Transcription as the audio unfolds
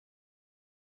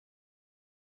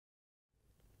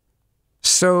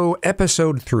So,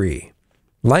 episode 3.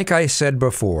 Like I said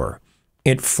before,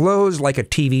 it flows like a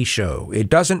TV show. It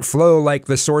doesn't flow like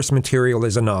the source material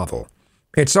is a novel.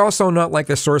 It's also not like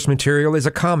the source material is a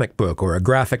comic book or a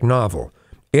graphic novel.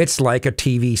 It's like a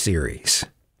TV series.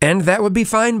 And that would be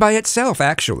fine by itself,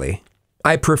 actually.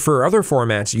 I prefer other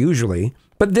formats usually,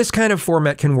 but this kind of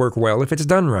format can work well if it's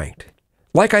done right.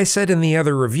 Like I said in the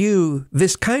other review,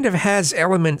 this kind of has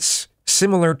elements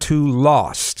similar to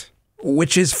Lost,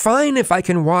 which is fine if I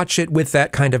can watch it with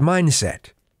that kind of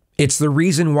mindset. It's the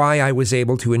reason why I was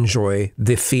able to enjoy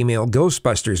the female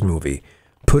Ghostbusters movie.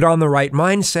 Put on the right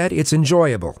mindset, it's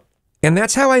enjoyable. And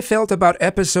that's how I felt about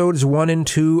episodes 1 and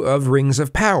 2 of Rings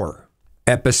of Power.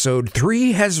 Episode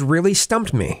 3 has really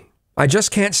stumped me. I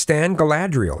just can't stand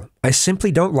Galadriel. I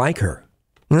simply don't like her.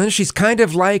 She's kind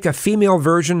of like a female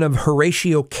version of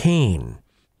Horatio Caine.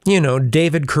 You know,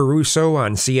 David Caruso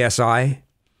on CSI.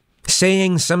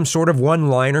 Saying some sort of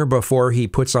one-liner before he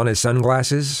puts on his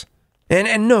sunglasses.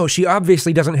 And no, she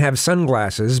obviously doesn't have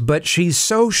sunglasses, but she's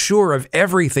so sure of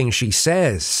everything she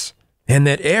says. And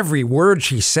that every word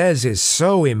she says is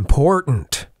so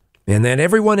important. And that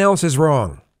everyone else is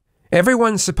wrong.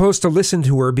 Everyone's supposed to listen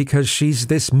to her because she's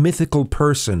this mythical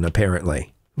person,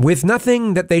 apparently. With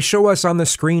nothing that they show us on the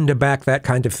screen to back that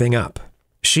kind of thing up.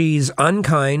 She's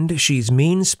unkind, she's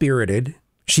mean-spirited,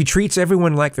 she treats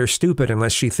everyone like they're stupid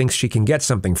unless she thinks she can get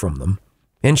something from them.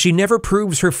 And she never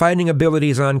proves her fighting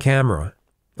abilities on camera.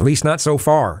 At least not so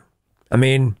far. I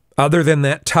mean, other than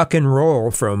that tuck and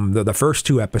roll from the first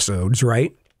 2 episodes,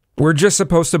 right? We're just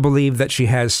supposed to believe that she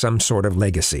has some sort of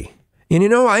legacy. And you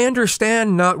know, I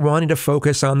understand not wanting to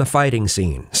focus on the fighting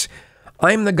scenes.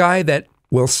 I'm the guy that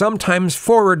will sometimes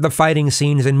forward the fighting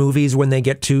scenes in movies when they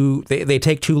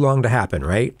take too long to happen,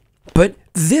 right? But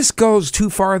this goes too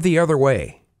far the other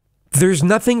way. There's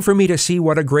nothing for me to see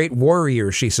what a great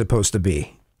warrior she's supposed to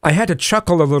be. I had to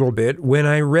chuckle a little bit when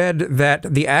I read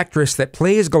that the actress that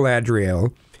plays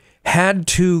Galadriel had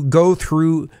to go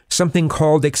through something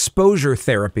called exposure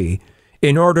therapy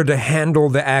in order to handle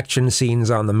the action scenes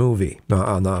on the movie,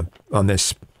 on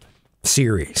this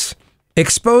series.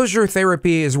 Exposure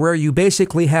therapy is where you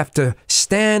basically have to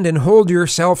stand and hold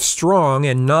yourself strong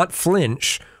and not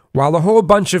flinch while a whole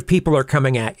bunch of people are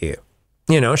coming at you.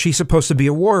 You know, she's supposed to be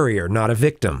a warrior, not a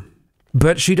victim.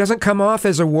 But she doesn't come off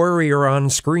as a warrior on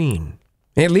screen.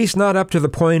 At least not up to the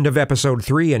point of episode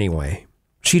 3 anyway.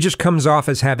 She just comes off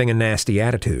as having a nasty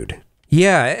attitude.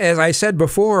 Yeah, as I said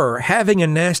before, having a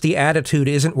nasty attitude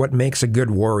isn't what makes a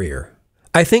good warrior.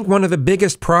 I think one of the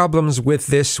biggest problems with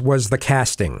this was the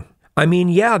casting. I mean,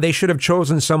 yeah, they should have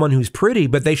chosen someone who's pretty,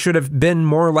 but they should have been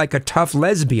more like a tough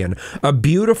lesbian. A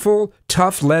beautiful,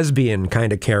 tough lesbian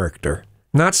kind of character.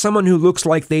 Not someone who looks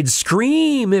like they'd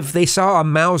scream if they saw a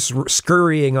mouse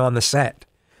scurrying on the set.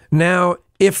 Now,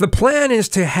 if the plan is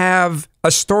to have a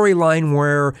storyline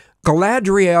where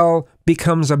Galadriel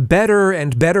becomes a better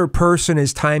and better person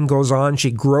as time goes on,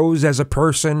 she grows as a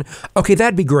person, okay,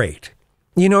 that'd be great.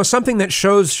 You know, something that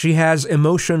shows she has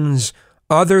emotions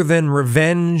other than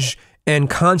revenge and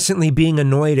constantly being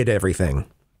annoyed at everything.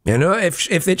 You know, if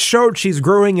it showed she's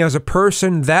growing as a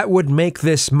person, that would make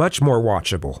this much more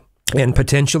watchable. And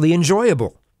potentially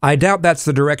enjoyable. I doubt that's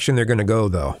the direction they're going to go,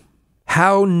 though.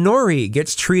 How Nori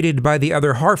gets treated by the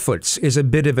other Harfoots is a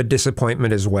bit of a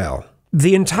disappointment as well.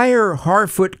 The entire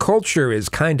Harfoot culture is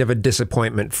kind of a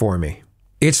disappointment for me.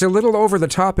 It's a little over the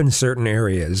top in certain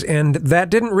areas, and that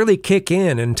didn't really kick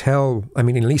in until, I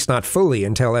mean, at least not fully,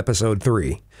 until episode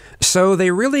 3. So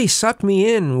they really sucked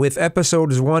me in with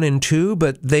episodes 1 and 2,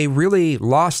 but they really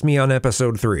lost me on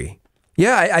episode 3.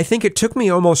 Yeah, I think it took me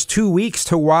almost 2 weeks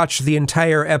to watch the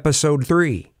entire episode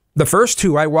 3. The first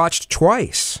 2 I watched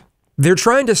twice. They're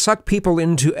trying to suck people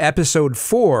into episode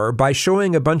 4 by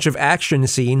showing a bunch of action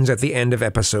scenes at the end of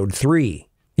episode 3.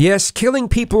 Yes, killing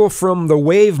people from the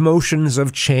wave motions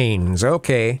of chains,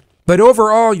 okay. But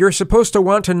overall, you're supposed to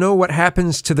want to know what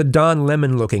happens to the Don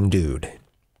Lemon-looking dude.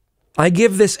 I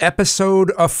give this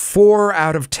episode a 4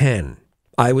 out of 10.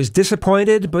 I was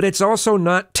disappointed, but it's also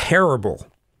not terrible.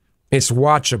 It's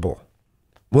watchable.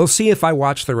 We'll see if I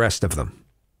watch the rest of them.